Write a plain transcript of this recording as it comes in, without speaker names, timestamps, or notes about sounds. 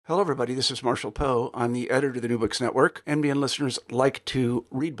Hello, everybody. This is Marshall Poe. I'm the editor of the New Books Network. NBN listeners like to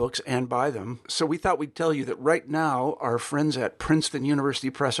read books and buy them. So we thought we'd tell you that right now, our friends at Princeton University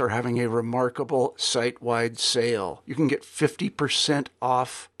Press are having a remarkable site-wide sale. You can get 50%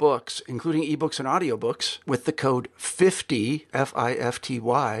 off books, including ebooks and audiobooks, with the code 50,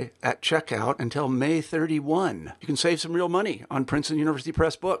 F-I-F-T-Y, at checkout until May 31. You can save some real money on Princeton University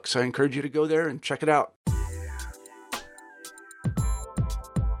Press books. I encourage you to go there and check it out.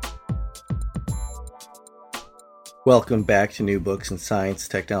 Welcome back to New Books in Science,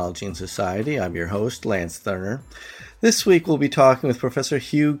 Technology, and Society. I'm your host, Lance Thurner. This week we'll be talking with Professor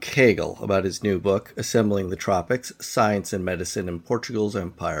Hugh Kegel about his new book, Assembling the Tropics, Science and Medicine in Portugal's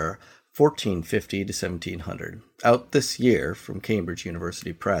Empire, 1450 to 1700, out this year from Cambridge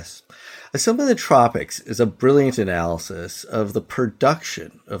University Press. Assembling the Tropics is a brilliant analysis of the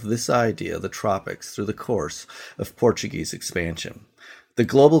production of this idea, the tropics, through the course of Portuguese expansion. The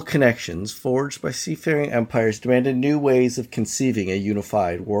global connections forged by seafaring empires demanded new ways of conceiving a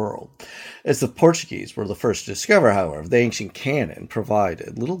unified world. As the Portuguese were the first to discover, however, the ancient canon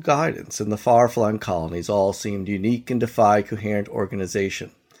provided little guidance, and the far-flung colonies all seemed unique and defied coherent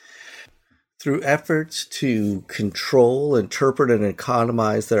organization. Through efforts to control, interpret, and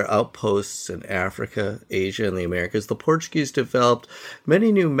economize their outposts in Africa, Asia, and the Americas, the Portuguese developed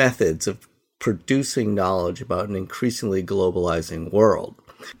many new methods of producing knowledge about an increasingly globalizing world.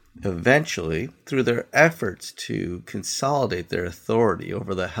 Eventually, through their efforts to consolidate their authority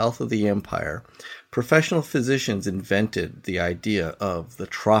over the health of the empire, professional physicians invented the idea of the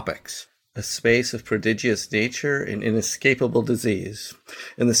tropics, a space of prodigious nature and inescapable disease.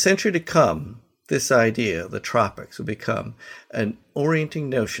 In the century to come, this idea, the tropics, will become an orienting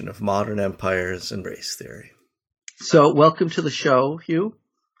notion of modern empires and race theory. So, welcome to the show, Hugh.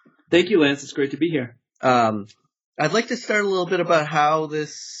 Thank you, Lance. It's great to be here. I'd like to start a little bit about how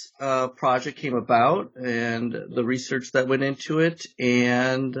this project came about and the research that went into it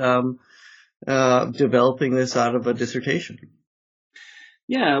and developing this out of a dissertation.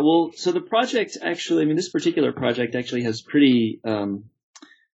 Yeah, well, so the project actually, this particular project actually has pretty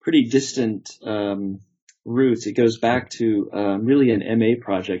distant roots. It goes back to really an MA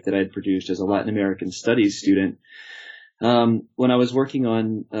project that I had produced as a Latin American studies student. When I was working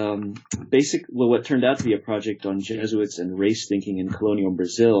on what turned out to be a project on Jesuits and race thinking in colonial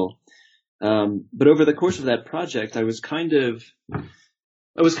Brazil. But over the course of that project, I was kind of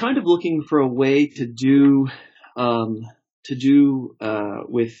looking for a way to do the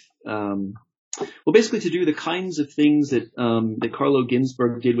kinds of things that Carlo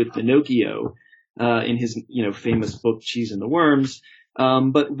Ginzburg did with Pinocchio in his famous book Cheese and the Worms,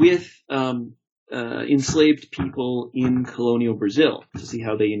 but with enslaved people in colonial Brazil, to see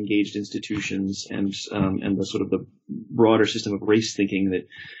how they engaged institutions and the sort of the broader system of race thinking that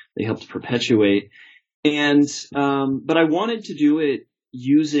they helped perpetuate. And but I wanted to do it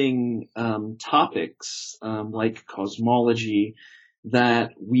using topics like cosmology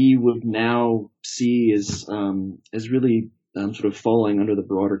that we would now see as really sort of falling under the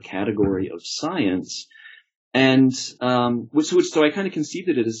broader category of science. And so I kind of conceived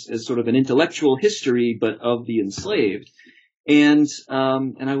it as sort of an intellectual history, but of the enslaved. And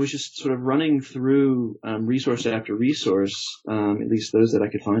I was just sort of running through resource after resource, at least those that I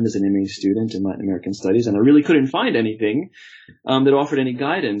could find as an MA student in Latin American studies, and I really couldn't find anything that offered any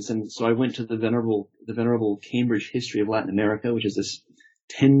guidance. And so I went to the venerable Cambridge History of Latin America, which is this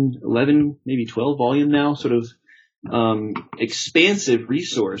 10, 11, maybe 12 volume now, sort of expansive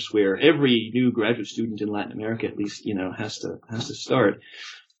resource where every new graduate student in Latin America at least has to start,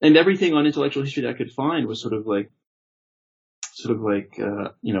 and everything on intellectual history that I could find was sort of like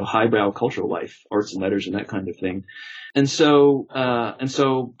highbrow cultural life, arts and letters, and that kind of thing. And so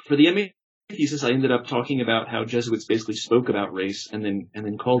for the MA thesis, I ended up talking about how Jesuits basically spoke about race and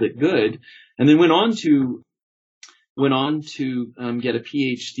then called it good, and then went on to get a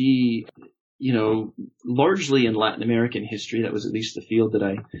PhD. Largely in Latin American history. That was at least the field that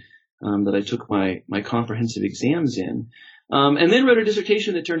I took my comprehensive exams in. And then wrote a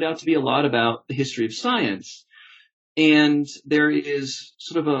dissertation that turned out to be a lot about the history of science. And there is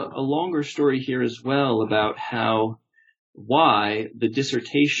sort of a longer story here as well about why the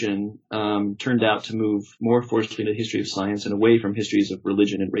dissertation turned out to move more forcefully into the history of science and away from histories of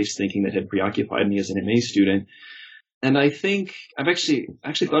religion and race thinking that had preoccupied me as an MA student. And I think I've actually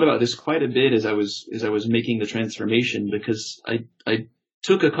thought about this quite a bit as I was making the transformation, because I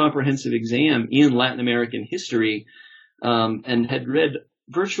took a comprehensive exam in Latin American history, and had read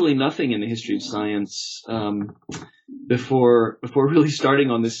virtually nothing in the history of science, before really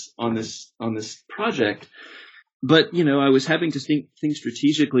starting on this project. But, I was having to think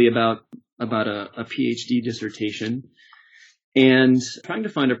strategically about a PhD dissertation and trying to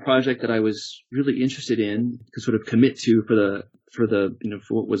find a project that I was really interested in to sort of commit to for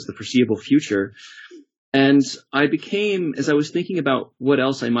what was the foreseeable future. And I became, as I was thinking about what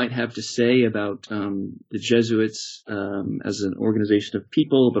else I might have to say about the Jesuits as an organization of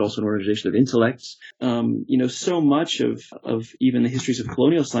people, but also an organization of intellects, so much of even the histories of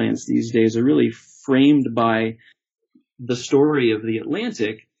colonial science these days are really framed by the story of the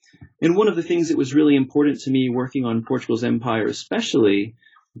Atlantic. And one of the things that was really important to me working on Portugal's empire especially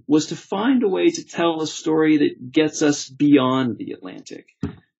was to find a way to tell a story that gets us beyond the Atlantic.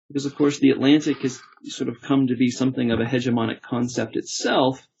 Because, of course, the Atlantic has sort of come to be something of a hegemonic concept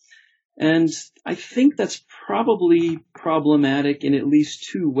itself. And I think that's probably problematic in at least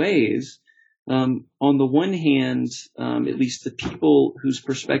two ways. On the one hand, at least the people whose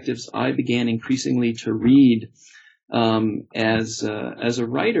perspectives I began increasingly to read as a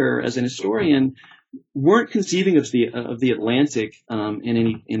writer, as an historian, weren't conceiving of the Atlantic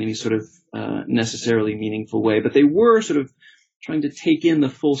in any sort of necessarily meaningful way, but they were sort of trying to take in the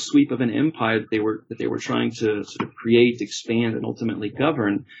full sweep of an empire that they were trying to sort of create, expand, and ultimately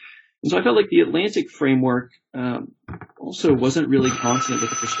govern. And so I felt like the Atlantic framework also wasn't really consonant with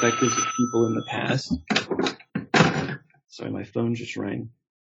the perspectives of people in the past. Sorry, my phone just rang.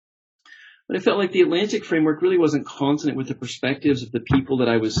 But I felt like the Atlantic framework really wasn't consonant with the perspectives of the people that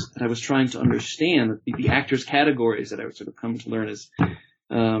I was trying to understand, the actors' categories that I would sort of come to learn as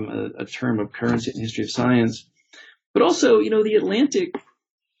a term of currency in the history of science. But also, the Atlantic,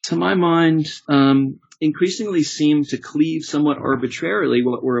 to my mind, increasingly seemed to cleave somewhat arbitrarily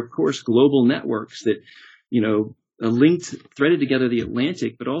what were, of course, global networks that, threaded together the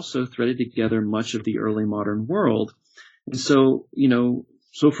Atlantic, but also threaded together much of the early modern world. And so,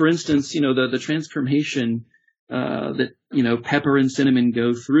 for instance, the transformation that, pepper and cinnamon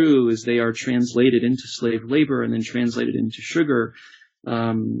go through as they are translated into slave labor and then translated into sugar,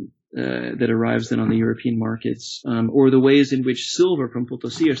 that arrives then on the European markets, or the ways in which silver from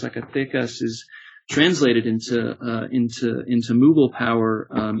Potosi or Zacatecas is translated into Mughal power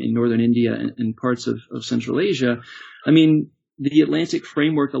in northern India and parts of Central Asia. I mean, the Atlantic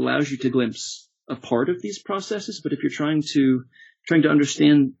framework allows you to glimpse a part of these processes, but if you're trying to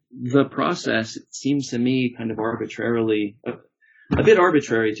understand the process, it seems to me kind of arbitrarily, a bit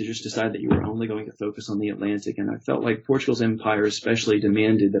arbitrary to just decide that you were only going to focus on the Atlantic. And I felt like Portugal's empire especially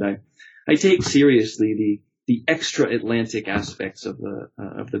demanded that I take seriously the extra Atlantic aspects of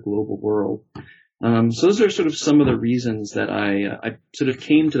the global world. So those are sort of some of the reasons that I sort of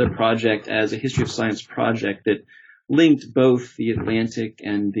came to the project as a history of science project that linked both the Atlantic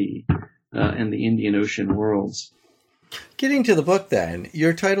and the Indian Ocean worlds. Getting to the book then,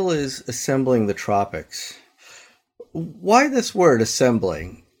 your title is Assembling the Tropics. Why this word,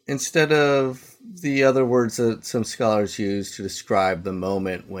 assembling, instead of the other words that some scholars use to describe the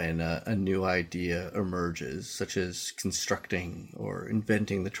moment when a new idea emerges, such as constructing or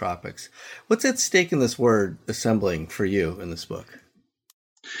inventing the tropics? What's at stake in this word, assembling, for you in this book?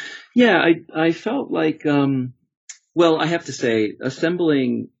 Yeah, I felt like, I have to say,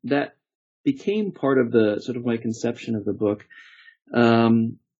 assembling, that became part of the sort of my conception of the book.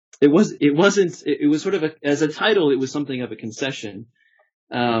 It was sort of as a title, it was something of a concession.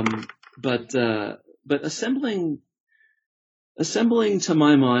 But assembling to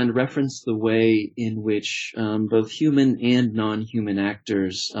my mind referenced the way in which, both human and non-human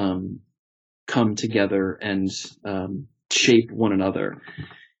actors, come together and, shape one another.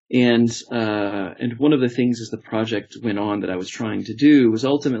 And one of the things as the project went on that I was trying to do was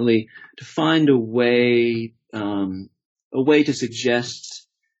ultimately to find a way to suggest,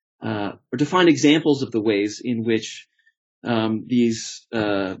 or to find examples of the ways in which, these,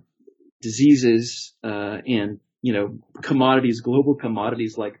 diseases, and, commodities, global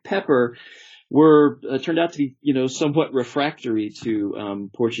commodities like pepper were, turned out to be, somewhat refractory to,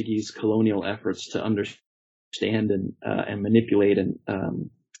 Portuguese colonial efforts to understand and manipulate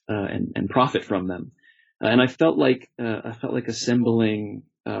and profit from them. And I felt like assembling,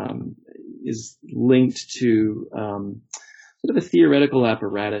 is linked to, sort of a theoretical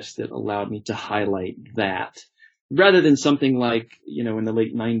apparatus that allowed me to highlight that, rather than something like, in the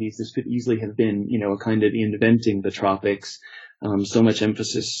late 90s, this could easily have been, a kind of inventing the tropics. So much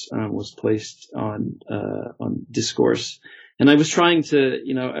emphasis, was placed on discourse. And I was trying to,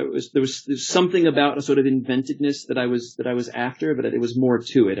 there was something about a sort of inventiveness that I was after, but it was more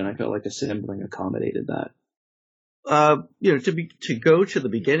to it. And I felt like assembling accommodated that. To go to the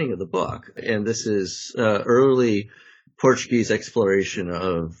beginning of the book, and this is, early Portuguese exploration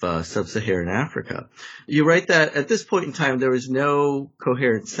of sub-Saharan Africa. You write that at this point in time, there was no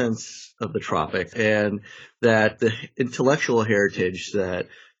coherent sense of the tropics, and that the intellectual heritage that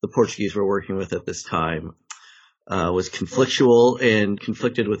the Portuguese were working with at this time was conflictual and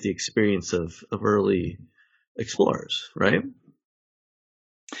conflicted with the experience of early explorers, right?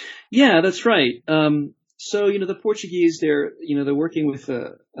 Yeah, that's right. So, the Portuguese, they're working with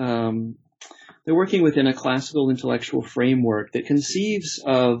they're working within a classical intellectual framework that conceives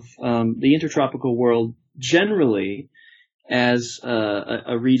of the intertropical world generally as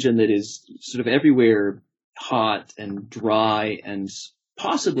a region that is sort of everywhere hot and dry and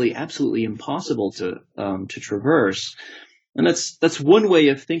possibly absolutely impossible to traverse. And that's one way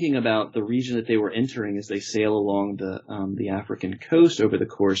of thinking about the region that they were entering as they sail along the African coast over the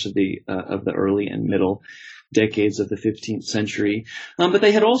course of the early and middle decades of the 15th century. But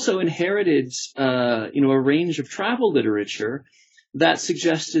they had also inherited, a range of travel literature that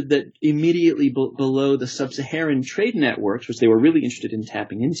suggested that immediately below the sub-Saharan trade networks, which they were really interested in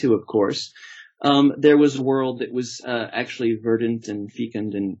tapping into, of course, there was a world that was actually verdant and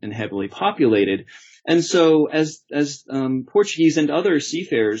fecund and heavily populated. And so as Portuguese and other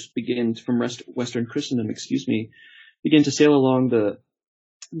seafarers from Western Christendom, begin to sail along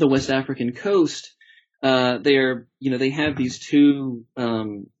the West African coast, they have these two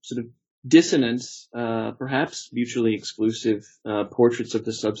sort of dissonance, perhaps mutually exclusive portraits of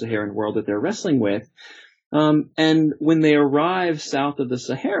the sub-Saharan world that they're wrestling with. And when they arrive south of the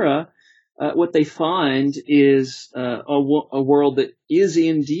Sahara, what they find is a world that is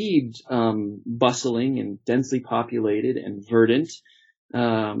indeed bustling and densely populated and verdant,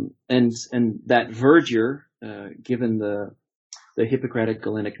 and that verdure, given the Hippocratic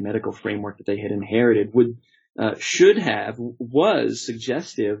Galenic medical framework that they had inherited, was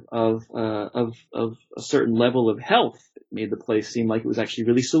suggestive of a certain level of health. It made the place seem like it was actually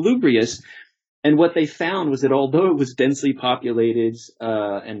really salubrious. And what they found was that although it was densely populated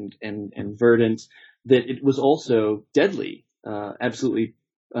and verdant, that it was also deadly, absolutely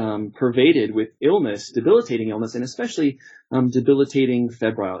pervaded with illness, debilitating illness, and especially debilitating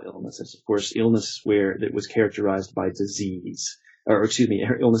febrile illness. That's, of course, illness that was characterized by disease,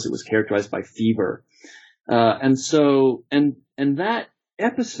 illness that was characterized by fever. And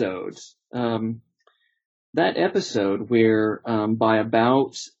that episode, where by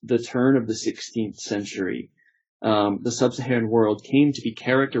about the turn of the 16th century, the sub-Saharan world came to be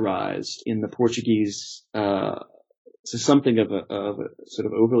characterized in the Portuguese, so something of a sort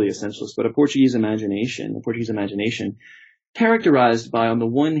of overly essentialist, but a Portuguese imagination characterized by, on the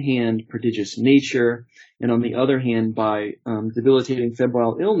one hand, prodigious nature, and on the other hand, by debilitating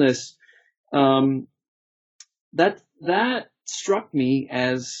febrile illness. That struck me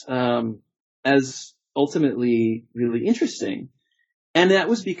as ultimately really interesting. And that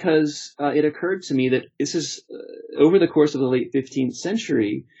was because it occurred to me that this is over the course of the late 15th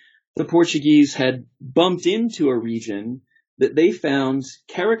century, the Portuguese had bumped into a region that they found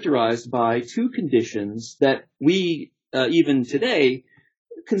characterized by two conditions that we even today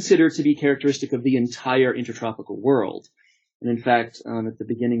consider to be characteristic of the entire intertropical world. And in fact, at the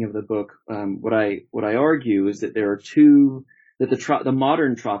beginning of the book, what I argue is that there are the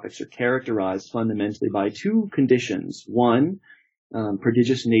modern tropics are characterized fundamentally by two conditions. One,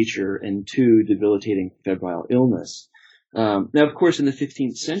 prodigious nature, and two, debilitating febrile illness. Now, of course, in the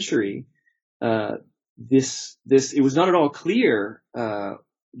 15th century, it was not at all clear,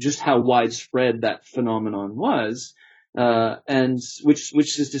 just how widespread that phenomenon was. And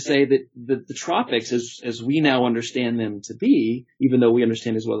which is to say that the tropics, as we now understand them to be, even though we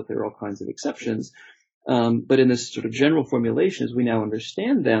understand as well that there are all kinds of exceptions, but in this sort of general formulation, as we now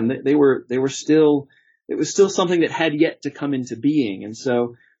understand them, it was still something that had yet to come into being. And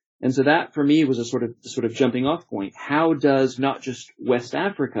so that for me was a sort of jumping off point. How does not just West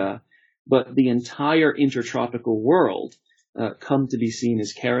Africa, but the entire intertropical world, come to be seen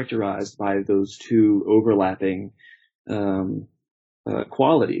as characterized by those two overlapping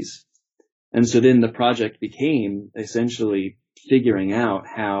qualities? And so then the project became essentially figuring out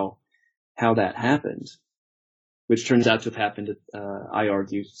how that happened, which turns out to have happened, I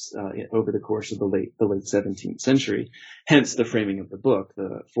argue, over the course of the late 17th century. Hence the framing of the book,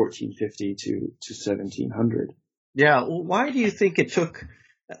 the 1450 to 1700. Yeah. Why do you think it took?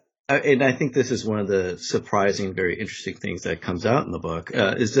 And I think this is one of the surprising, very interesting things that comes out in the book,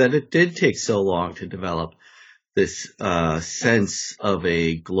 is that it did take so long to develop this sense of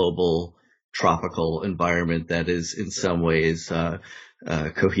a global tropical environment that is in some ways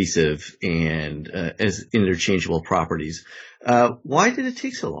cohesive and as interchangeable properties. Why did it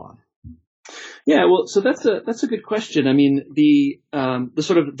take so long? Yeah, well, so that's a good question. I mean, the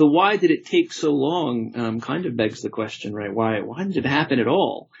sort of the why did it take so long kind of begs the question, right? Why did it happen at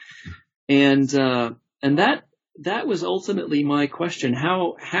all? And that was ultimately my question.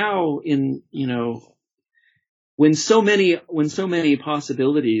 How in, when so many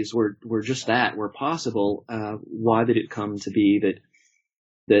possibilities were just that, were possible, why did it come to be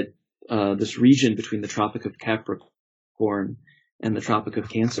that this region between the Tropic of Capricorn and the Tropic of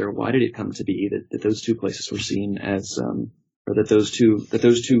Cancer, why did it come to be that those two places were seen as, or that those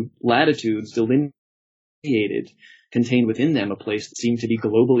two latitudes delineated contained within them a place that seemed to be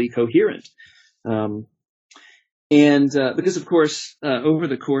globally coherent? Because of course, over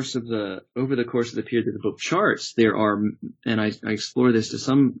the course of the period that the book charts, there are, and I explore this at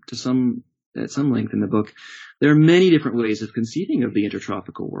some length in the book, there are many different ways of conceiving of the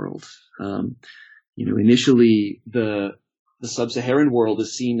intertropical world. Initially the sub-Saharan world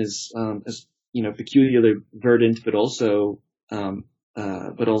is seen as peculiarly verdant, but also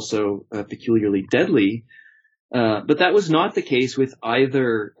peculiarly deadly. But that was not the case with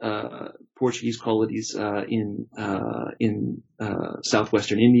either Portuguese colonies in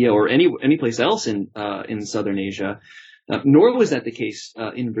southwestern India or any place else in southern Asia, nor was that the case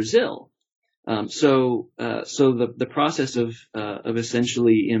in Brazil. So the process of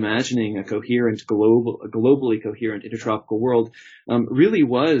essentially imagining a globally coherent intertropical world really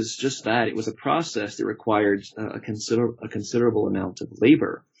was just that. It was a process that required a considerable amount of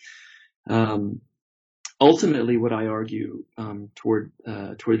labor. Ultimately, what I argue toward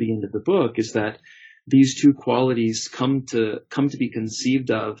the end of the book is that these two qualities come to be conceived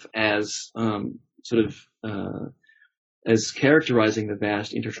of as as characterizing the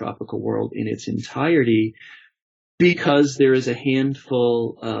vast intertropical world in its entirety, because there is a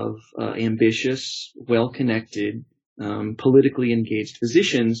handful of ambitious, well-connected, politically engaged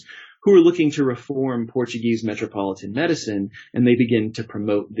physicians who are looking to reform Portuguese metropolitan medicine, and they begin to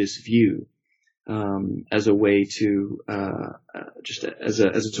promote this view as a way to as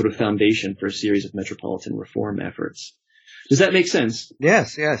a sort of foundation for a series of metropolitan reform efforts. Does that make sense?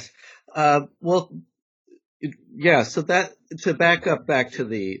 Yes. So that, to back to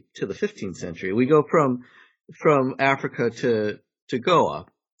the 15th century, we go from Africa to Goa,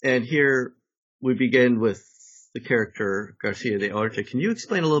 and here we begin with the character Garcia de Orta. Can you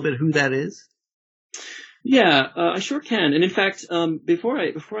explain a little bit who that is? Yeah, I sure can. And in fact, before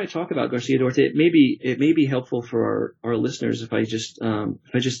I talk about Garcia de Orta, it may be helpful for our listeners if I just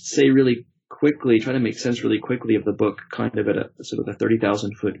say really quickly, try to make sense really quickly of the book, kind of at a sort of a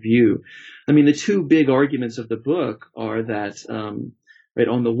 30,000 foot view. I mean, the two big arguments of the book are that, right,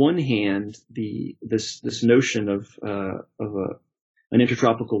 on the one hand, this notion of an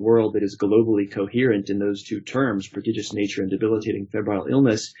intertropical world that is globally coherent in those two terms, prodigious nature and debilitating febrile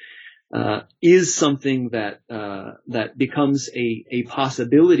illness, is something that becomes a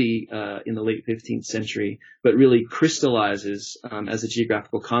possibility in the late 15th century, but really crystallizes as a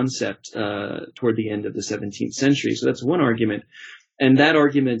geographical concept toward the end of the 17th century. So that's one argument, and that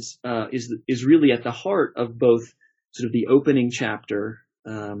argument is really at the heart of both sort of the opening chapter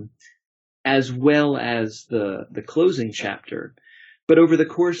as well as the closing chapter. But over the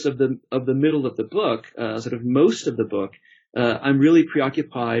course of the middle of the book, sort of most of the book, I'm really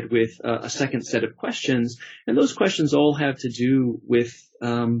preoccupied with a second set of questions, and those questions all have to do with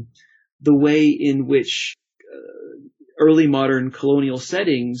the way in which early modern colonial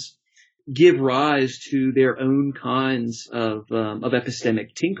settings give rise to their own kinds of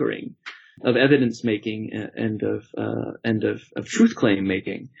epistemic tinkering, of evidence making, and of truth claim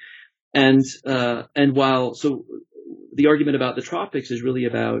making, and while so. The argument about the tropics is really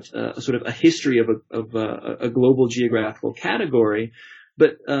about sort of a history of a global geographical category,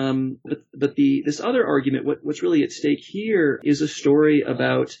 but this other argument, what's really at stake here, is a story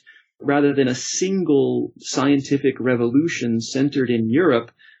about, rather than a single scientific revolution centered in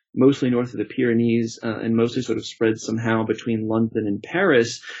Europe, mostly north of the Pyrenees, and mostly sort of spread somehow between London and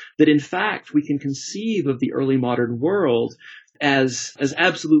Paris, that in fact we can conceive of the early modern world as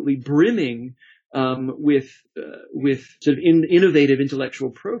absolutely brimming with sort of innovative intellectual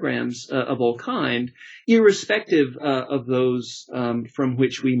programs of all kind, irrespective of those from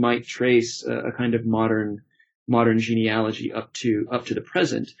which we might trace a kind of modern genealogy up to the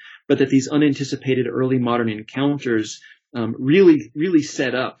present, but that these unanticipated early modern encounters really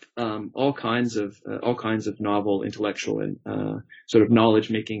set up all kinds of novel intellectual and sort of knowledge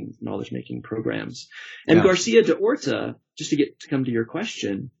making programs. And yeah. Garcia de Orta, just to come to your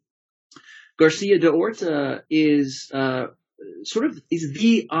question. Garcia de Orta is the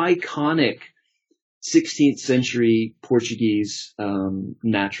iconic 16th century Portuguese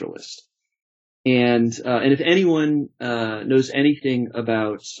naturalist. And if anyone knows anything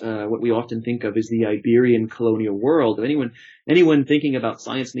about what we often think of as the Iberian colonial world, anyone thinking about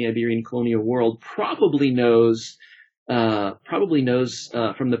science in the Iberian colonial world probably knows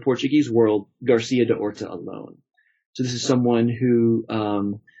from the Portuguese world Garcia de Orta alone. So this is someone who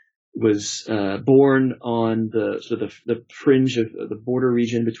was born on the fringe of the border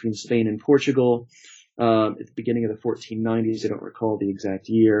region between Spain and Portugal at the beginning of the 1490s. I don't recall the exact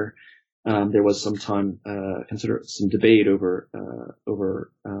year. There was some debate over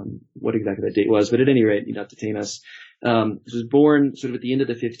what exactly that date was, but at any rate, you don't have to detain us. He was born sort of at the end of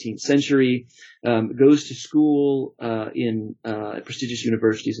the 15th century, goes to school at prestigious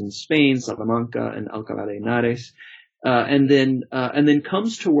universities in Spain, Salamanca and Alcalá de Henares, and then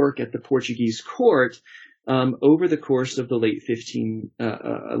comes to work at the Portuguese court over the course of the late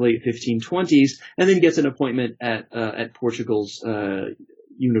 1520s, and then gets an appointment at Portugal's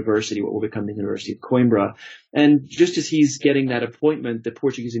university, what will become the University of Coimbra. And just as he's getting that appointment, the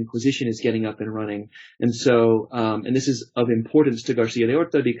Portuguese Inquisition is getting up and running. And so, and this is of importance to Garcia de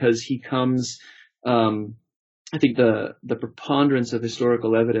Orta because he comes, I think the preponderance of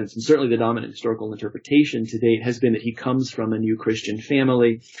historical evidence, and certainly the dominant historical interpretation to date, has been that he comes from a New Christian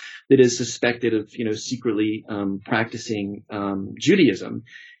family that is suspected of, secretly practicing Judaism.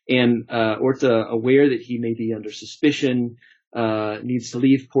 And Orta, aware that he may be under suspicion, needs to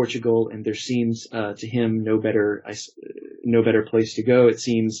leave Portugal, and there seems to him no better place to go, it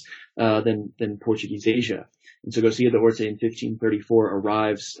seems, than Portuguese Asia. And so Garcia de Orta in 1534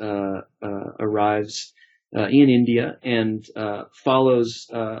 arrives in India and follows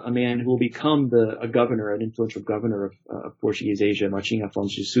a man who will become an influential governor of Portuguese Asia, Martim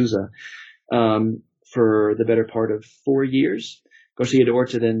Afonso de Sousa, for the better part of 4 years. Garcia de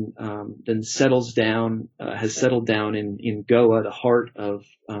Orta then has settled down in Goa, the heart of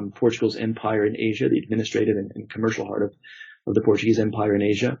Portugal's empire in Asia, the administrative and commercial heart of the Portuguese empire in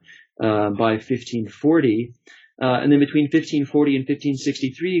Asia, by 1540. And then between 1540 and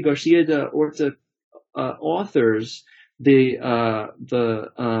 1563, Garcia de Orta authors the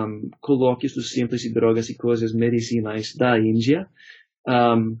Colóquios dos Simples y Drogas y Coisas Medicinais da Índia,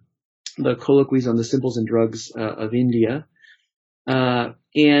 the Colloquies on the Simples and Drugs of India. And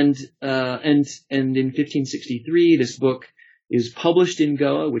in 1563, this book is published in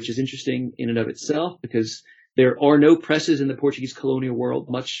Goa, which is interesting in and of itself because there are no presses in the Portuguese colonial world,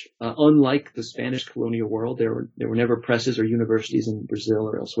 much unlike the Spanish colonial world. There were never presses or universities in Brazil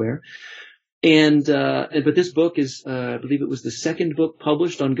or elsewhere. But this book is, I believe it was the second book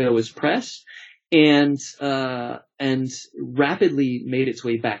published on Goa's press, and rapidly made its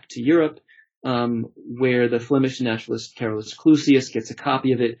way back to Europe, where the Flemish naturalist Carolus Clusius gets a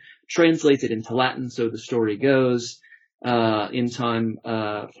copy of it, translates it into Latin, so the story goes, in time,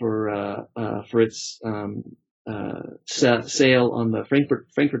 for its, sale on the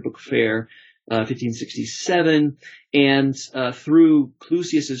Frankfurt Book Fair, 1567, and through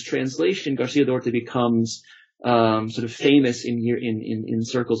Clusius's translation, Garcia de Orta becomes sort of famous in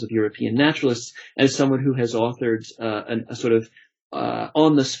circles of European naturalists as someone who has authored a sort of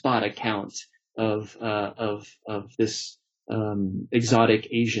on the spot account of this exotic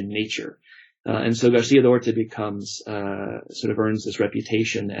Asian nature. And so Garcia de Orta becomes sort of earns this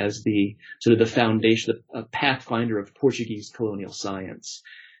reputation as the sort of the foundation, a pathfinder of Portuguese colonial science.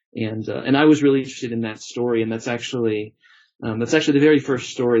 And I was really interested in that story, and that's actually the very first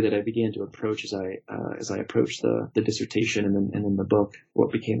story that I began to approach as I approached the dissertation and then the book,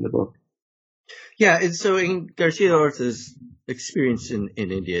 what became the book. Yeah, and so in Garcia de Orta's experience in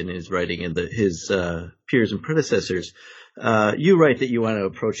India and his writing and his peers and predecessors, you write that you want to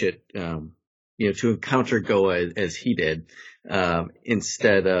approach it, to encounter Goa as he did,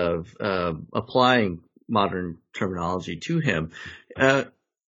 instead of applying modern terminology to him.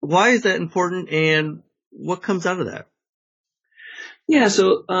 Why is that important, and what comes out of that? Yeah,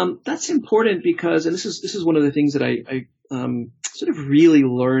 so that's important because, and this is one of the things that I sort of really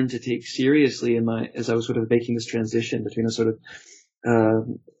learned to take seriously as I was sort of making this transition between a sort of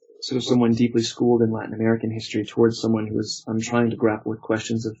someone deeply schooled in Latin American history towards someone who was trying to grapple with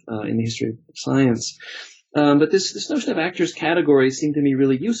questions of in the history of science. But this notion of actors' categories seemed to me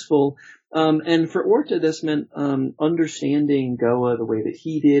really useful. And for Orta, this meant understanding Goa the way that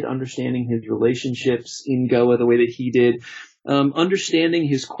he did, understanding his relationships in Goa the way that he did, understanding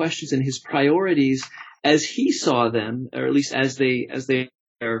his questions and his priorities as he saw them, or at least as they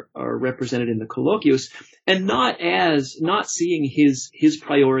are represented in the Colloquios, and not seeing his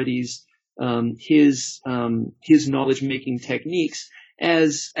priorities, his knowledge making techniques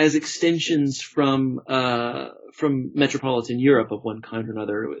as extensions from metropolitan Europe of one kind or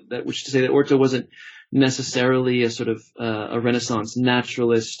another. Which to say that Orta wasn't necessarily a sort of a Renaissance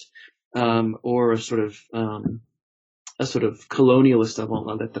naturalist or a sort of colonialist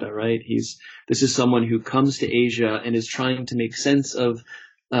avant lettre, right? This is someone who comes to Asia and is trying to make sense of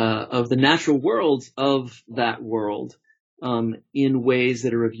the natural world of that world, in ways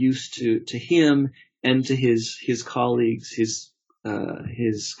that are of use to him and to his colleagues, his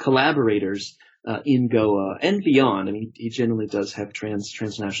collaborators, in Goa and beyond. I mean, he generally does have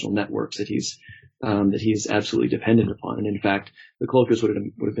transnational networks that he's absolutely dependent upon. And in fact, the colloquials would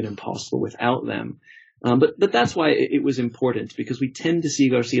have been impossible without them. But that's why it was important, because we tend to see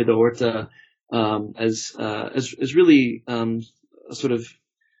Garcia de Orta as really a sort of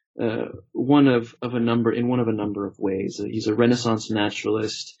one of a number of ways. He's a Renaissance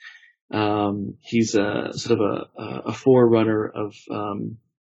naturalist. He's a sort of a forerunner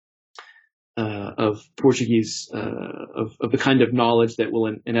of Portuguese of the kind of knowledge that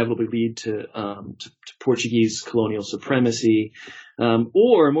will inevitably lead to Portuguese colonial supremacy.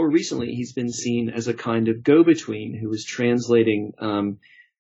 Or more recently, he's been seen as a kind of go-between who is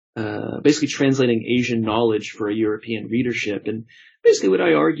basically translating Asian knowledge for a European readership. And basically, what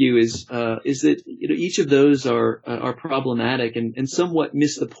I argue is that each of those are problematic and somewhat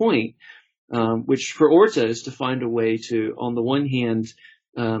miss the point, which for Orta is to find a way to, on the one hand,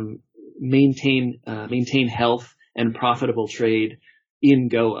 maintain health and profitable trade in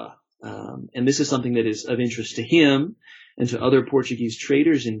Goa. And this is something that is of interest to him and to other Portuguese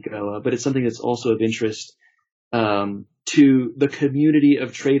traders in Goa, but it's something that's also of interest to the community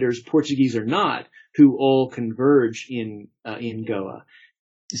of traders, Portuguese or not, who all converge in Goa.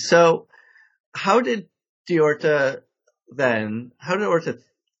 So how did Orta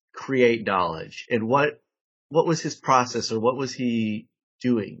create knowledge, and what was his process, or what was he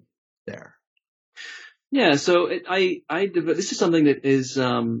doing there? Yeah, so this is something that is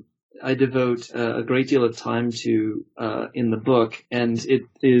I devote a great deal of time to in the book, and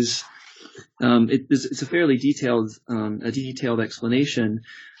it's a fairly detailed explanation.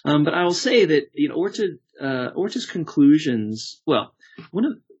 But I will say that Orta's conclusions. Well, one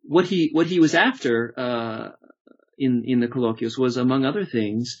of what he was after in the colloquials was, among other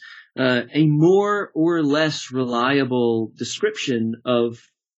things, a more or less reliable description of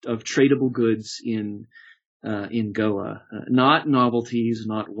tradable goods in Goa, not novelties,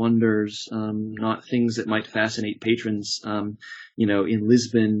 not wonders, not things that might fascinate patrons, in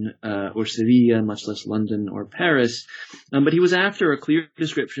Lisbon or Sevilla, much less London or Paris. But he was after a clear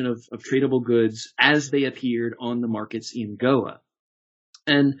description of tradable goods as they appeared on the markets in Goa.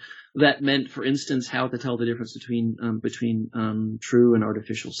 And that meant, for instance, how to tell the difference between true and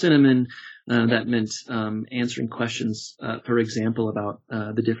artificial cinnamon. That meant answering questions, for example, about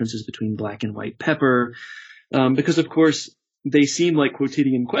the differences between black and white pepper, because of course they seem like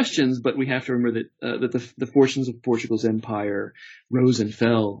quotidian questions, but we have to remember that the fortunes of Portugal's empire rose and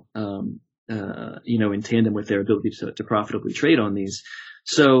fell, in tandem with their ability to profitably trade on these.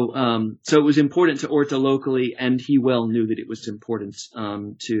 So it was important to Orta locally, and he well knew that it was important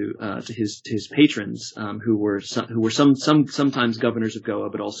to his patrons, who were sometimes governors of Goa,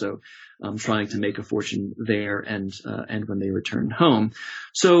 but also trying to make a fortune there and when they returned home.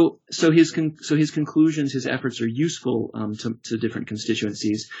 So his conclusions, his efforts are useful to different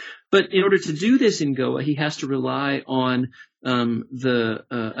constituencies. But in order to do this in Goa, he has to rely on the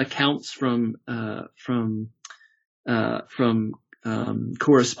accounts from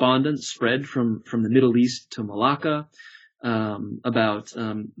correspondence spread from the Middle East to Malacca about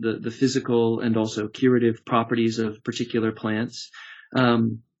the physical and also curative properties of particular plants.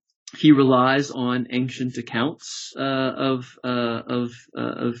 He relies on ancient accounts of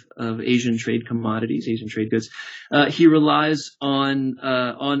Asian trade commodities, Asian trade goods. He relies on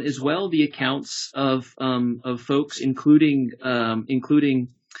as well the accounts of folks, including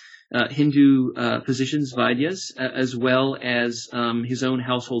Hindu physicians, Vaidyas, as well as his own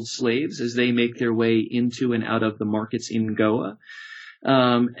household slaves as they make their way into and out of the markets in Goa.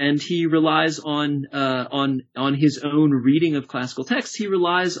 And he relies on his own reading of classical texts. He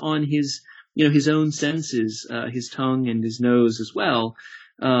relies on his own senses, his tongue and his nose as well.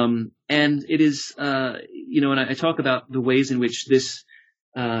 And it is, and I talk about the ways in which this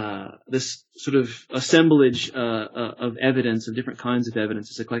sort of assemblage of evidence, of different kinds of evidence,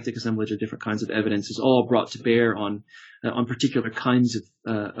 this eclectic assemblage of different kinds of evidence, is all brought to bear on particular kinds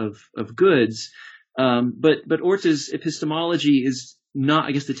of goods. But Orta's epistemology is not,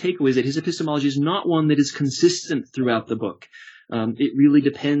 I guess the takeaway is that his epistemology is not one that is consistent throughout the book. It really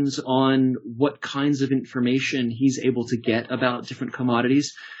depends on what kinds of information he's able to get about different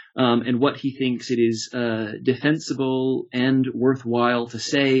commodities, and what he thinks it is defensible and worthwhile to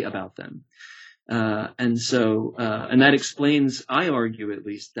say about them. And that explains, I argue at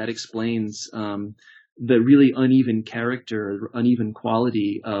least, that explains the really uneven character, uneven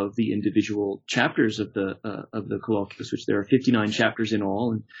quality of the individual chapters of the Colloquies, which there are 59 chapters in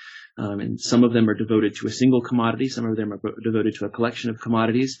all, and some of them are devoted to a single commodity, some of them are devoted to a collection of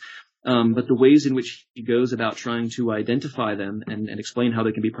commodities. But the ways in which he goes about trying to identify them and explain how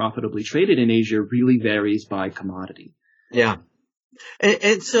they can be profitably traded in Asia really varies by commodity. Yeah.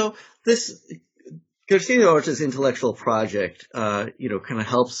 And so this Garcia de Orta's intellectual project, kind of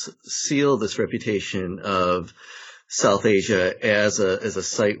helps seal this reputation of South Asia as a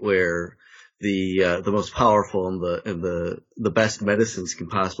site where the most powerful and the best medicines can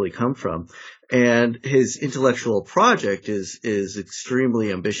possibly come from. And his intellectual project is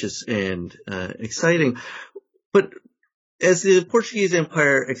extremely ambitious and exciting. But as the Portuguese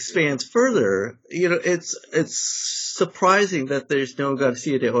Empire expands further, it's surprising that there's no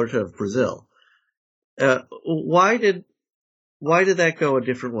Garcia de Orta of Brazil. Why did that go a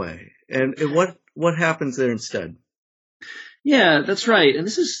different way? And what happens there instead? Yeah, that's right. And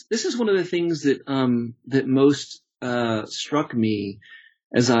this is one of the things that most struck me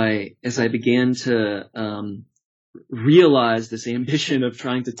as I began to realize this ambition of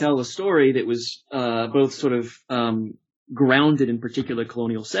trying to tell a story that was both sort of grounded in particular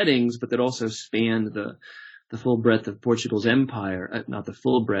colonial settings, but that also spanned the full breadth of Portugal's empire, not the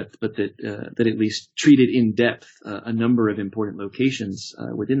full breadth, but that at least treated in depth a number of important locations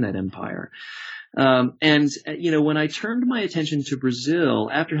within that empire. When I turned my attention to Brazil,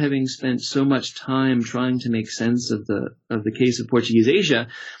 after having spent so much time trying to make sense of the case of Portuguese Asia,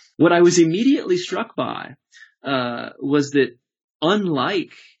 what I was immediately struck by was that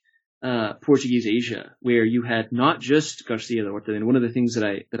unlike Portuguese Asia, where you had not just Garcia de Orta, and one of the things that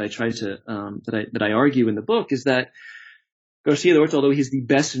I try to that I argue in the book is that Garcia de Orta, although he's the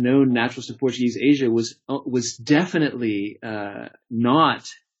best known naturalist of Portuguese Asia, was definitely not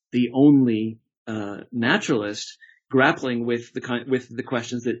the only naturalist grappling with the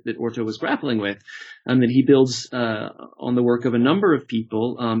questions that Orta was grappling with, that he builds on the work of a number of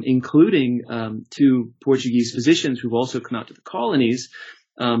people, including two Portuguese physicians who've also come out to the colonies,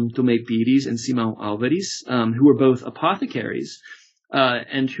 Tomé Pires and Simão Álvares, who are both apothecaries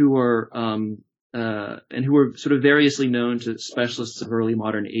and who are sort of variously known to specialists of early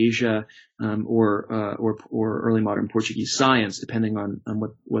modern Asia or early modern Portuguese science, depending on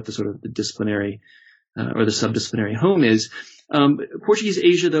what the sort of the disciplinary or the subdisciplinary home is. Portuguese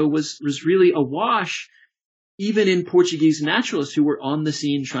Asia, though, was really awash, even in Portuguese naturalists who were on the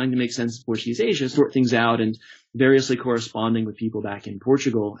scene trying to make sense of Portuguese Asia, sort things out, and variously corresponding with people back in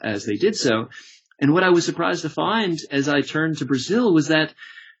Portugal as they did so. And what I was surprised to find as I turned to Brazil was that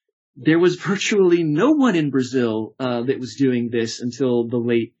there was virtually no one in Brazil that was doing this until the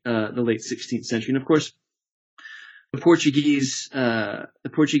late 16th century. And of course, the Portuguese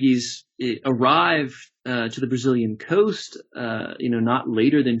arrived to the Brazilian coast, not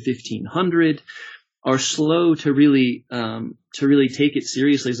later than 1500. Are slow to really take it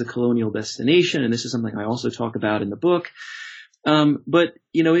seriously as a colonial destination, and this is something I also talk about in the book. But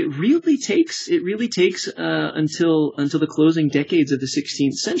it really takes until the closing decades of the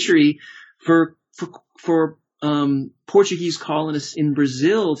 16th century for Portuguese colonists in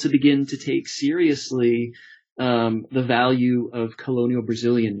Brazil to begin to take seriously the value of colonial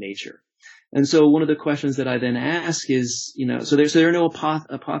Brazilian nature. And so one of the questions that I then ask is, so there are no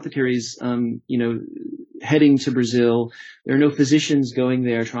apothecaries, heading to Brazil. There are no physicians going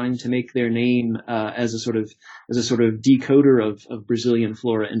there trying to make their name as a sort of decoder of Brazilian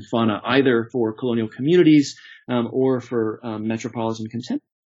flora and fauna, either for colonial communities or for metropolitan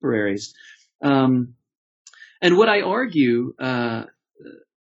contemporaries. And what I argue, I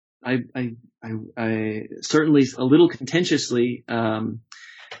certainly a little contentiously,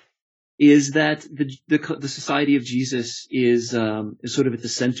 is that the Society of Jesus is sort of at the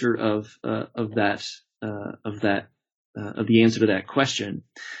center of the answer to that question.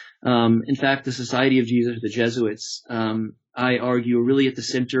 In fact, the Society of Jesus, the Jesuits, I argue, are really at the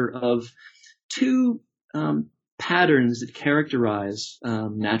center of two patterns that characterize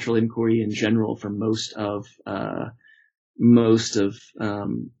natural inquiry in general for most of the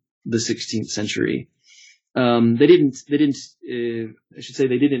 16th century. They didn't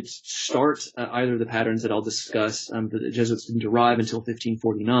start either of the patterns that I'll discuss. The Jesuits didn't arrive until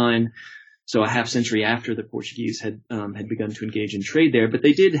 1549, so a half century after the Portuguese had begun to engage in trade there. But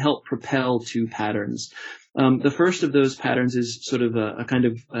they did help propel two patterns. The first of those patterns is sort of a kind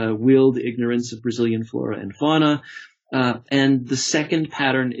of willed ignorance of Brazilian flora and fauna. And the second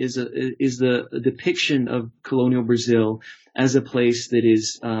pattern is the depiction of colonial Brazil as a place that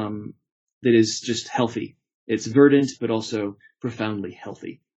is just healthy. It's verdant, but also profoundly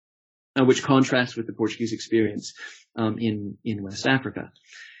healthy, which contrasts with the Portuguese experience in West Africa.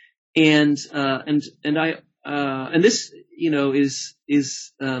 And this,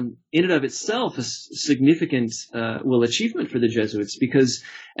 is in and of itself a significant, achievement for the Jesuits, because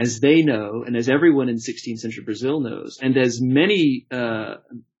as they know, and as everyone in 16th century Brazil knows, and as many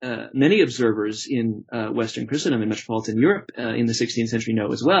observers in Western Christendom and metropolitan Europe in the 16th century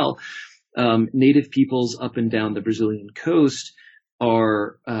know as well, native peoples up and down the Brazilian coast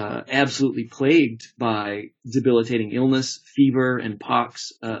are absolutely plagued by debilitating illness, fever, and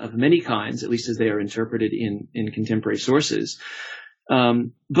pox of many kinds, at least as they are interpreted in contemporary sources.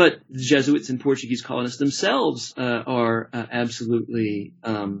 But the Jesuits and Portuguese colonists themselves are absolutely,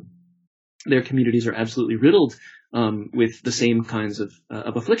 their communities are absolutely riddled with the same kinds of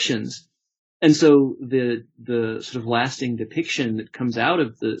afflictions. And so the sort of lasting depiction that comes out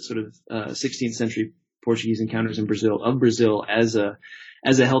of the sort of 16th century Portuguese encounters in Brazil as a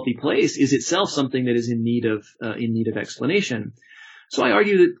healthy place is itself something that is in need of explanation. So I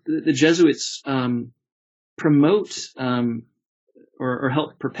argue that the Jesuits promote or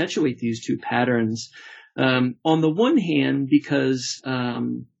help perpetuate these two patterns. On the one hand, because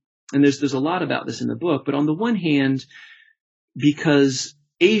and there's a lot about this in the book, but on the one hand, because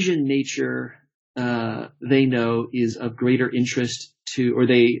Asian nature they know is of greater interest to, or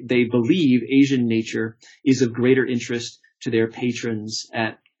they believe Asian nature is of greater interest to their patrons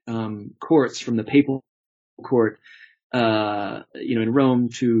at courts, from the papal court, in Rome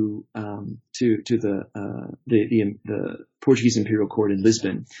to the Portuguese imperial court in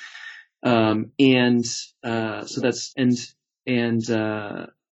Lisbon, so that's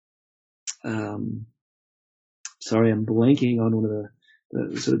sorry, I'm blanking on one of the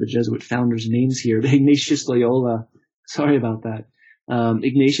sort of the Jesuit founders' names here, Ignatius Loyola. Sorry about that.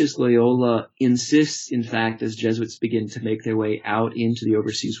 Ignatius Loyola insists, in fact, as Jesuits begin to make their way out into the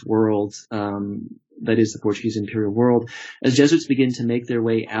overseas world, that is the Portuguese imperial world, as Jesuits begin to make their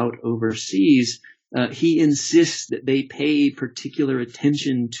way out overseas, he insists that they pay particular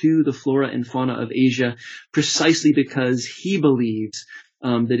attention to the flora and fauna of Asia, precisely because he believes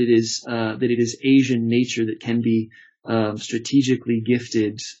that it is Asian nature that can be strategically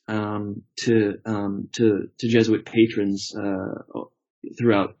gifted to Jesuit patrons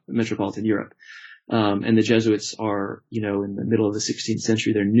throughout metropolitan Europe. And the Jesuits are, in the middle of the 16th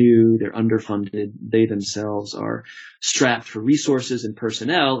century. They're new, they're underfunded, they themselves are strapped for resources and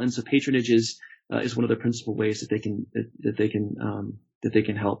personnel, and so patronage is one of the principal ways that they can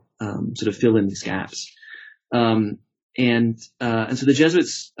help sort of fill in these gaps. And so the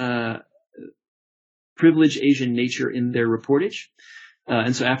Jesuits privilege Asian nature in their reportage.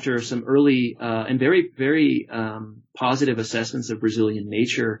 And so after some early and very, very positive assessments of Brazilian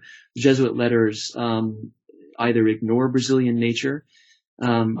nature, Jesuit letters either ignore Brazilian nature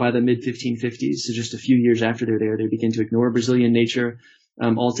by the mid-1550s, so just a few years after they're there, they begin to ignore Brazilian nature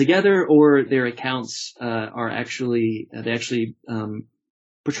altogether, or their accounts they actually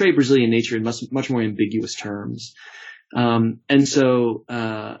portray Brazilian nature in much more ambiguous terms.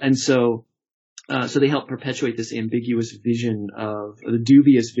 So they help perpetuate this ambiguous vision the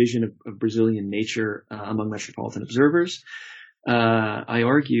dubious vision of Brazilian nature among metropolitan observers, I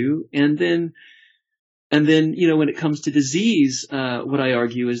argue. And then, when it comes to disease, what I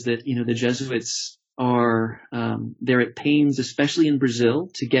argue is that, the Jesuits are, they're at pains, especially in Brazil,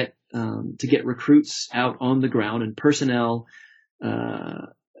 to get recruits out on the ground, and personnel.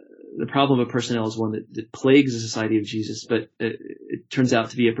 The problem of personnel is one that plagues the Society of Jesus, but it turns out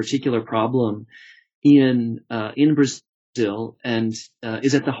to be a particular problem in Brazil, and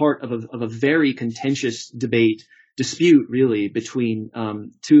is at the heart of a very contentious dispute really, between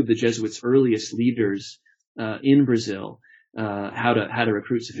two of the Jesuits' earliest leaders in Brazil, how to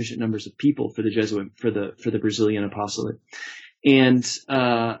recruit sufficient numbers of people for the Brazilian apostolate. And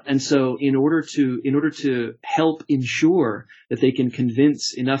so in order to help ensure that they can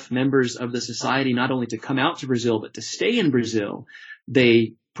convince enough members of the society not only to come out to Brazil, but to stay in Brazil,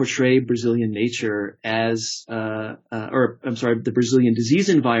 they portray Brazilian nature the Brazilian disease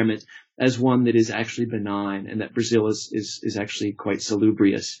environment as one that is actually benign, and that Brazil is actually quite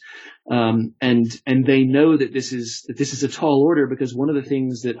salubrious. And they know that this is a tall order, because one of the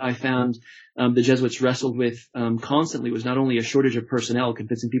things that I found the Jesuits wrestled with constantly was not only a shortage of personnel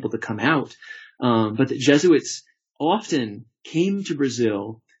convincing people to come out, but that Jesuits often came to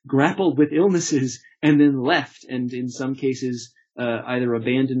Brazil grappled with illnesses and then left, and in some cases either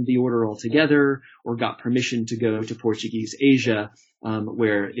abandoned the order altogether or got permission to go to Portuguese Asia,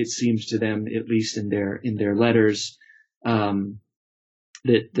 where it seems to them, at least in their letters,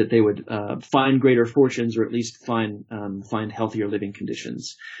 that they would find greater fortunes, or at least find healthier living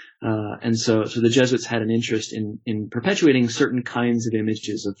conditions. And so the Jesuits had an interest in perpetuating certain kinds of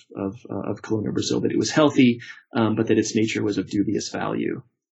images of colonial Brazil, that it was healthy, but that its nature was of dubious value.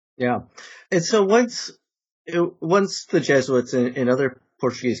 Yeah. And so once the Jesuits and other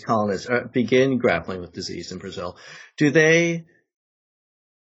Portuguese colonists begin grappling with disease in Brazil, do they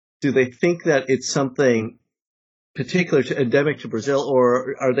think that it's something particular to endemic to Brazil,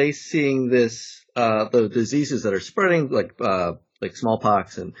 or are they seeing this the diseases that are spreading, like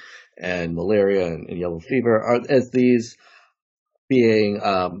smallpox and malaria and yellow fever, as these being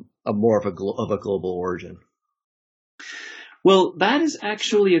a more of a global origin? Well, that is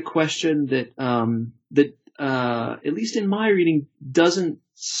actually a question that at least in my reading doesn't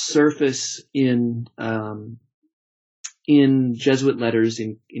surface in Jesuit letters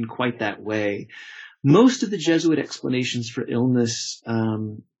in quite that way. Most of the Jesuit explanations for illness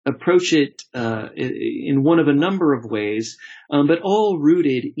approach it in one of a number of ways, but all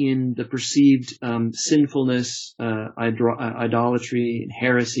rooted in the perceived sinfulness, idolatry, and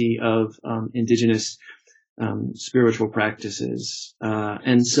heresy of indigenous spiritual practices,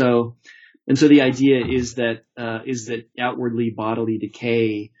 and so the idea is that outwardly bodily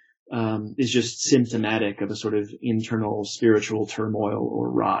decay is just symptomatic of a sort of internal spiritual turmoil or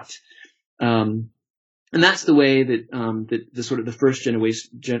rot. And that's the way that the sort of the first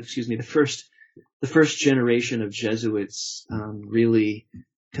generation of Jesuits really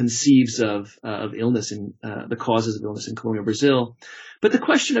conceives of illness and the causes of illness in colonial Brazil. But the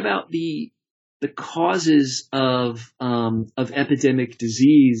question about the causes of epidemic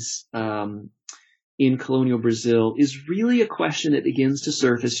disease in colonial Brazil is really a question that begins to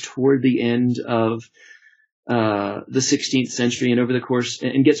surface toward the end of the 16th century and over the course,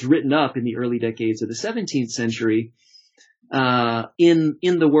 and gets written up in the early decades of the 17th century, in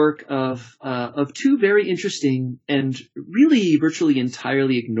the work of two very interesting and really virtually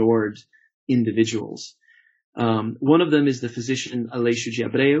entirely ignored individuals. One of them is the physician Aleixo de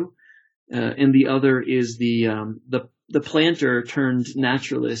Abreu, and the other is the planter turned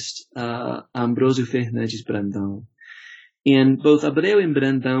naturalist Ambrósio Fernandes Brandão. And both Abreu and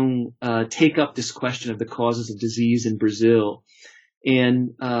Brandão take up this question of the causes of disease in Brazil,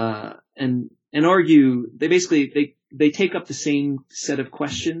 and argue they take up the same set of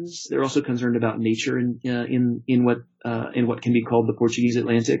questions. They're also concerned about nature in what can be called the Portuguese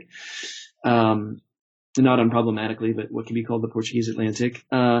Atlantic, not unproblematically, but what can be called the Portuguese Atlantic.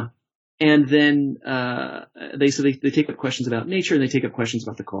 And then they take up questions about nature, and they take up questions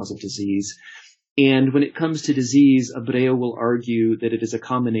about the cause of disease. And when it comes to disease, Abreu will argue that it is a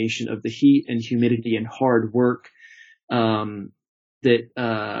combination of the heat and humidity and hard work that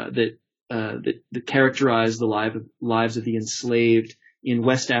characterize the lives of the enslaved in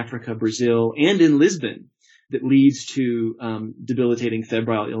West Africa, Brazil, and in Lisbon, that leads to debilitating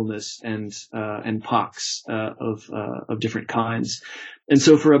febrile illness and pox of different kinds. And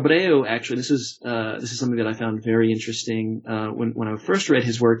so for Abreu, actually, this is something that I found very interesting when I first read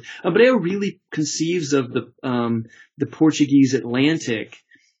his work. Abreu really conceives of the Portuguese Atlantic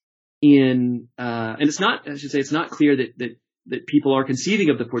and it's not clear that people are conceiving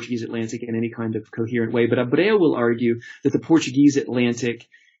of the Portuguese Atlantic in any kind of coherent way, but Abreu will argue that the Portuguese Atlantic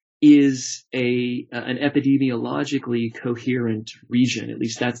is an epidemiologically coherent region. At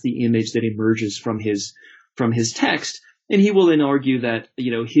least that's the image that emerges from his text. And he will then argue that,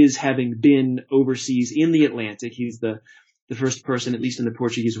 his having been overseas in the Atlantic, he's the first person, at least in the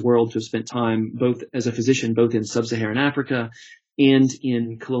Portuguese world, to have spent time both as a physician, both in sub-Saharan Africa and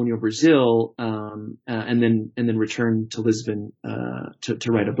in colonial Brazil, and then returned to Lisbon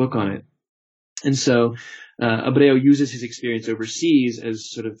to write a book on it. And so Abreu uses his experience overseas as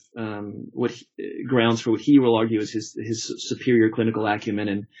sort of grounds for what he will argue is his superior clinical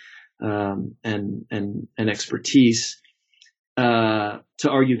acumen and expertise, to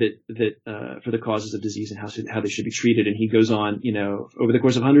argue that for the causes of disease and how they should be treated. And he goes on, over the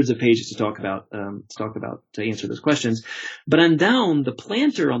course of hundreds of pages to answer those questions. Brandão, the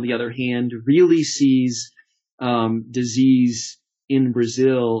planter, on the other hand, really sees disease in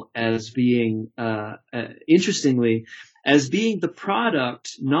Brazil as being, interestingly, as being the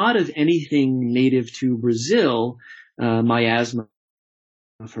product not of anything native to Brazil, miasma,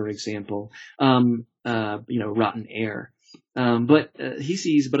 for example, rotten air, But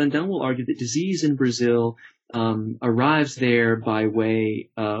Brandão will argue that disease in Brazil arrives there by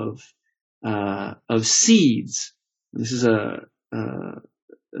way of seeds. This is a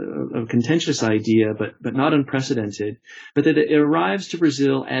contentious idea, but not unprecedented. But that it arrives to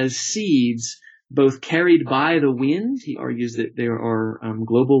Brazil as seeds, both carried by the wind. He argues that there are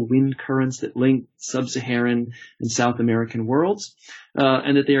global wind currents that link sub-Saharan and South American worlds,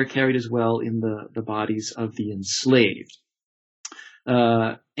 and that they are carried as well in the bodies of the enslaved.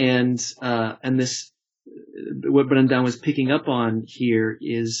 And this, what Brandão is picking up on here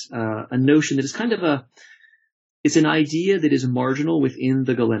is a notion that is kind of it's an idea that is marginal within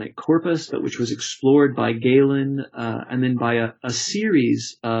the Galenic corpus, but which was explored by Galen, and then by a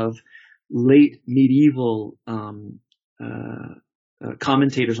series of late medieval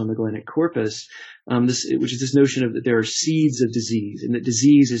commentators on the Galenic corpus, which is this notion of that there are seeds of disease, and that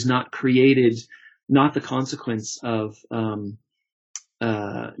disease is not created, not the consequence of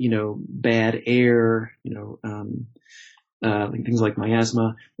bad air, things like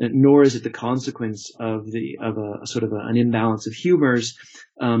miasma, nor is it the consequence of a sort of an imbalance of humors,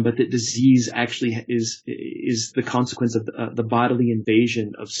 but that disease actually is the consequence of the bodily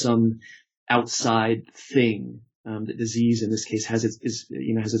invasion of some outside thing. That disease in this case has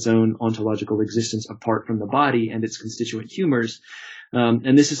its own ontological existence apart from the body and its constituent humors,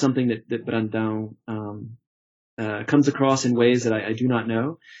 and this is something that Brandão comes across in ways that I do not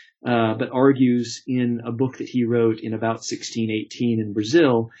know, but argues in a book that he wrote in about 1618 in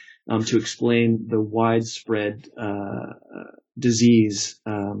Brazil to explain the widespread disease,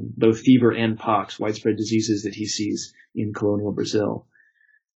 both fever and pox, widespread diseases that he sees in colonial Brazil.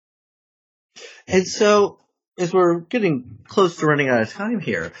 And so, as we're getting close to running out of time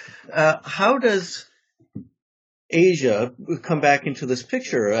here, how does Asia come back into this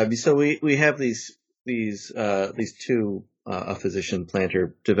picture? So we have these two, a physician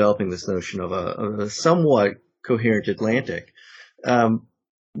planter, developing this notion of a somewhat coherent Atlantic.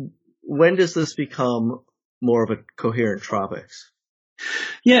 When does this become more of a coherent tropics?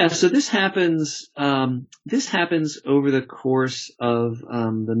 Yeah, so this happens over the course of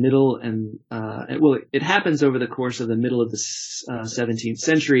the middle it happens over the course of the middle of the 17th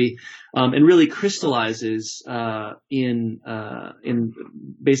century, and really crystallizes in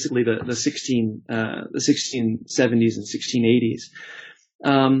basically the 1670s and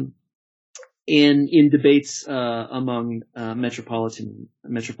 1680s. In debates among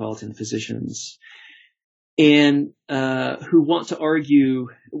metropolitan physicians, and who want to argue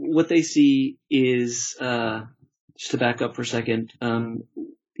what they see is, just to back up for a second,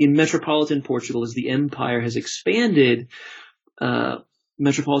 in metropolitan Portugal, as the empire has expanded,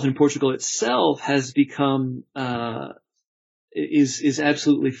 metropolitan Portugal itself has become is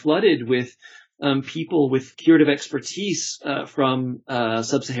absolutely flooded with people with curative expertise from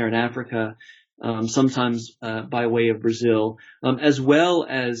sub-Saharan Africa, sometimes by way of Brazil, as well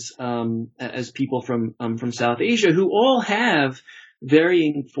as people from South Asia, who all have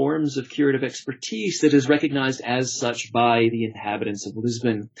varying forms of curative expertise that is recognized as such by the inhabitants of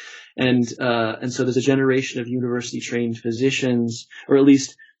Lisbon, and so there's a generation of university-trained physicians, or at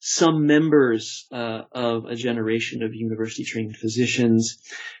least some members of a generation of university-trained physicians,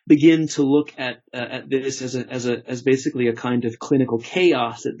 begin to look at this as basically a kind of clinical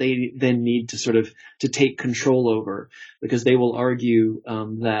chaos that they then need to sort of to take control over, because they will argue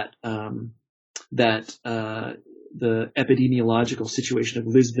that the epidemiological situation of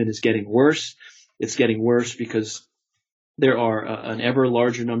Lisbon is getting worse. It's getting worse because there are an ever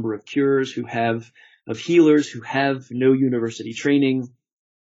larger number of healers who have no university training,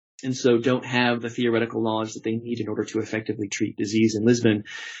 and so don't have the theoretical knowledge that they need in order to effectively treat disease in Lisbon.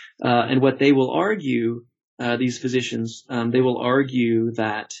 And what they will argue, these physicians, they will argue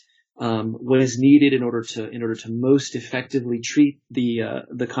that what is needed in order to most effectively treat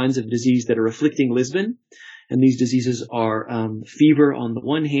the kinds of disease that are afflicting Lisbon, and these diseases are fever on the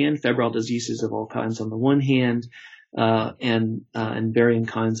one hand, febrile diseases of all kinds on the one hand, and varying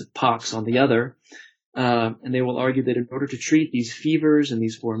kinds of pox on the other. And they will argue that in order to treat these fevers and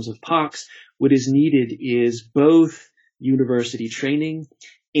these forms of pox, what is needed is both university training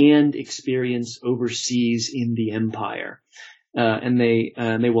and experience overseas in the empire. And they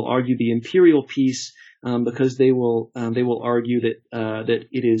will argue the imperial piece, because they will argue that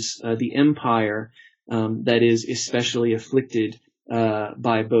it is the empire that is especially afflicted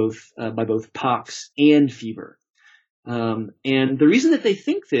by both pox and fever. And the reason that they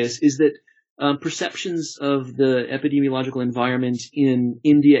think this is that perceptions of the epidemiological environment in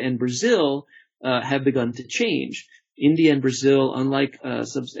India and Brazil have begun to change. India and Brazil, unlike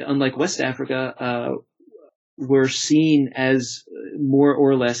West Africa, were seen as more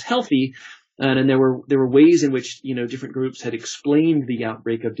or less healthy. And there were ways in which, different groups had explained the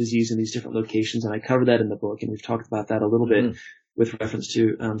outbreak of disease in these different locations. And I cover that in the book. And we've talked about that a little bit with reference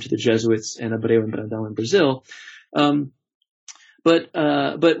to the Jesuits and Abreu and Brandão in Brazil. But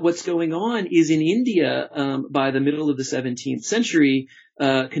what's going on is in India, by the middle of the 17th century,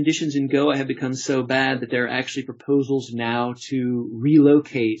 conditions in Goa have become so bad that there are actually proposals now to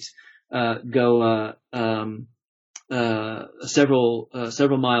relocate Goa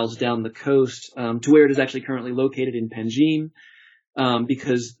several miles down the coast to where it is actually currently located in Panjim,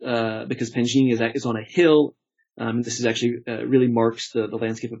 because Panjim is on a hill. This is actually really marks the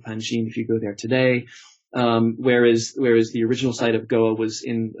landscape of Panjim if you go there today. Whereas the original site of Goa was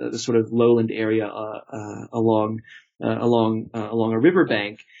in the sort of lowland area along a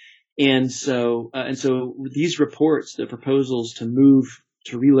riverbank, and so these reports, the proposals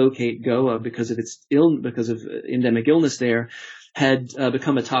to relocate Goa because of endemic illness there, had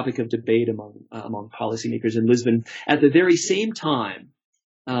become a topic of debate among policymakers in Lisbon at the very same time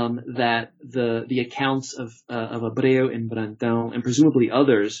that the accounts of Abreu and Brandão and presumably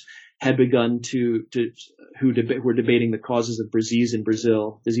others had begun who were debating the causes of disease in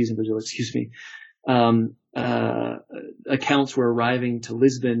Brazil, accounts were arriving to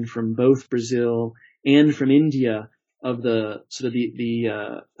Lisbon from both Brazil and from India of the sort of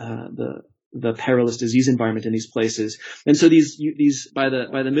the perilous disease environment in these places. And so these by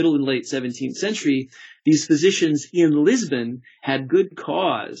the middle and late 17th century, these physicians in Lisbon had good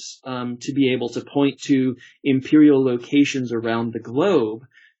cause to be able to point to imperial locations around the globe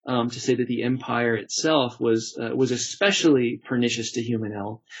to say that the empire itself was especially pernicious to human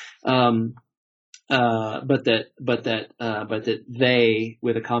health. But that they,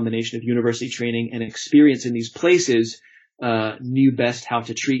 with a combination of university training and experience in these places, knew best how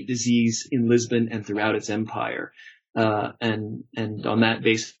to treat disease in Lisbon and throughout its empire. And on that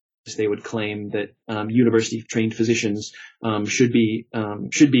basis, they would claim that university trained physicians should be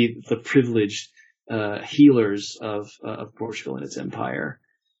the privileged healers of Portugal and its empire.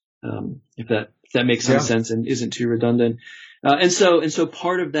 If that makes some sense and isn't too redundant. And so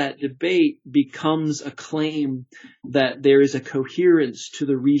part of that debate becomes a claim that there is a coherence to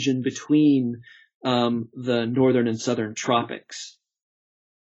the region between the northern and southern tropics.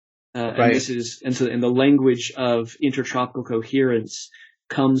 Right. And the language of intertropical coherence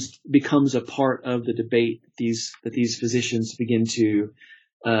becomes a part of the debate that these physicians begin to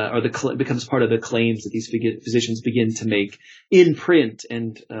becomes part of the claims that these physicians begin to make in print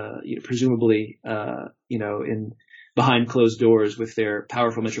and presumably in behind closed doors with their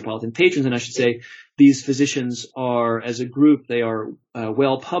powerful metropolitan patrons. And I should say these physicians are, as a group, they are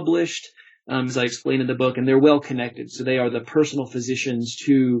well published, as I explain in the book, and they're well connected. So they are the personal physicians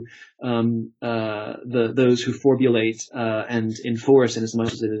to those who formulate and enforce, and as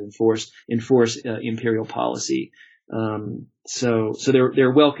much as it is enforce imperial policy. So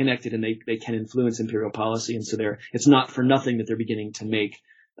they're well connected, and they can influence imperial policy, and so it's not for nothing that they're beginning to make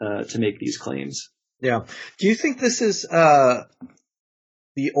these claims. Yeah. Do you think this is the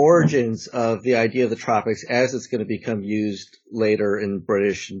origins of the idea of the tropics as it's going to become used later in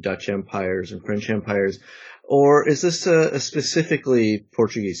British and Dutch empires and French empires, or is this a specifically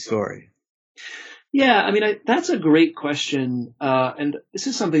Portuguese story? Yeah, I mean, that's a great question, and this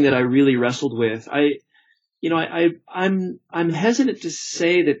is something that I really wrestled with. I'm hesitant to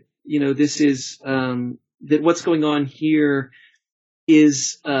say that this is that what's going on here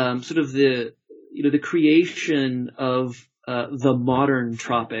is sort of the creation of the modern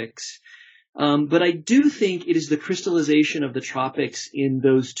tropics. But I do think it is the crystallization of the tropics in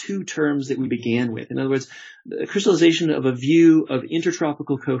those two terms that we began with. In other words, the crystallization of a view of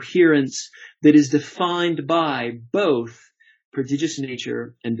intertropical coherence that is defined by both prodigious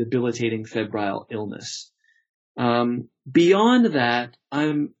nature and debilitating febrile illness. Beyond that,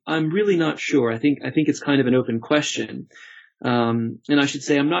 I'm really not sure. I think it's kind of an open question. And I should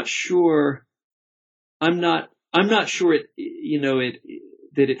say I'm not sure that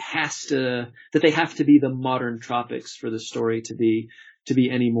they have to be the modern tropics for the story to be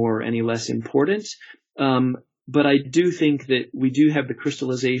any less important. But I do think that we do have the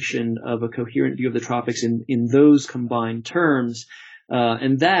crystallization of a coherent view of the tropics in those combined terms.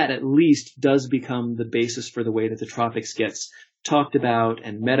 And that at least does become the basis for the way that the tropics gets talked about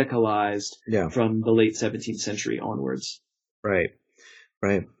and medicalized from the late 17th century onwards. Right.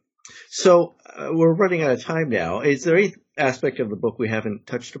 So we're running out of time now. Is there any aspect of the book we haven't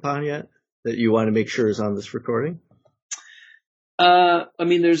touched upon yet that you want to make sure is on this recording?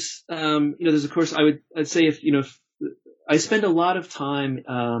 There's of course, I'd say if I spend a lot of time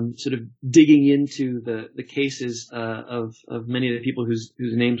sort of digging into the cases of many of the people whose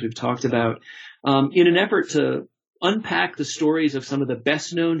names we've talked about in an effort to unpack the stories of some of the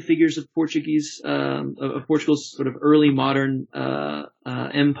best known figures of Portugal's sort of early modern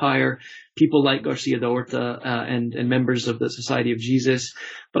empire, people like Garcia da Horta and members of the Society of Jesus.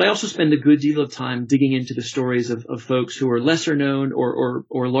 But I also spend a good deal of time digging into the stories of folks who are lesser known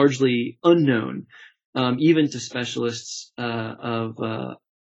or largely unknown, even to specialists of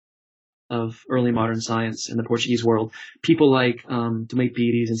early modern science in the Portuguese world. People like Tomé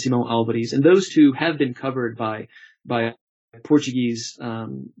Pires and Simão Álvares, and those two have been covered by Portuguese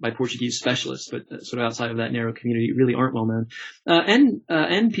specialists, but sort of outside of that narrow community, really aren't well known.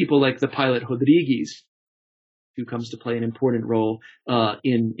 And people like the pilot Rodrigues, who comes to play an important role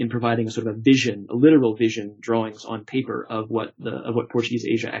in providing a sort of a literal vision, drawings on paper of what Portuguese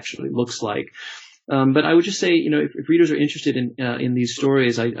Asia actually looks like. But I would just say, if readers are interested in these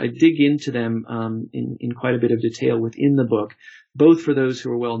stories, I dig into them in quite a bit of detail within the book, both for those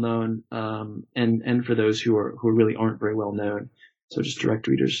who are well known and for those who really aren't very well known. So just direct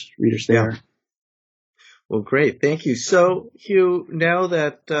readers there. Yeah. Well, great, thank you. So, Hugh, now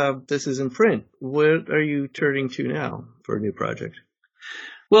that this is in print, what are you turning to now for a new project?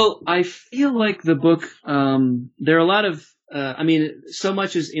 Well, I feel like the book. There are a lot of. So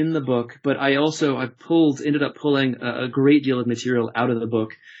much is in the book, but I ended up pulling a great deal of material out of the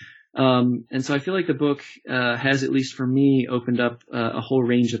book. And so I feel like the book has, at least for me, opened up a whole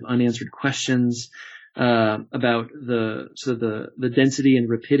range of unanswered questions about the density and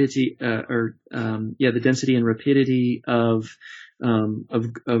rapidity, the density and rapidity of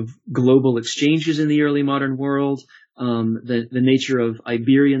global exchanges in the early modern world, the nature of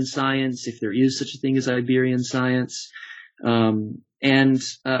Iberian science, if there is such a thing as Iberian science. And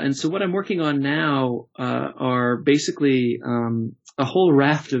so what I'm working on now are basically a whole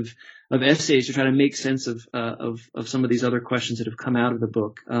raft of essays to try to make sense of some of these other questions that have come out of the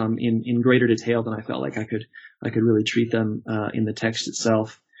book in greater detail than I felt like I could really treat them in the text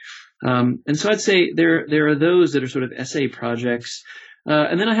itself. And so I'd say there are those that are sort of essay projects.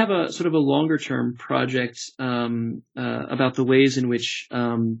 And then I have a sort of a longer term project about the ways in which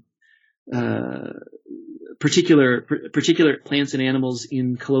particular plants and animals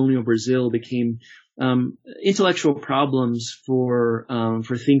in colonial Brazil became intellectual problems for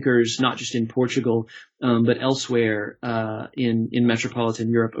thinkers, not just in Portugal, but elsewhere in metropolitan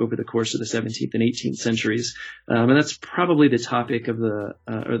Europe over the course of the 17th and 18th centuries. And that's probably the topic of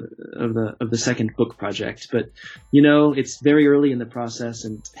the second book project. But it's very early in the process,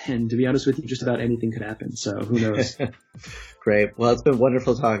 and to be honest with you, just about anything could happen. So who knows? Great. Well, it's been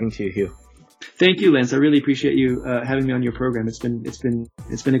wonderful talking to you, Hugh. Thank you, Lance. I really appreciate you having me on your program. It's been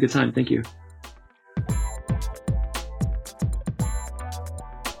a good time. Thank you.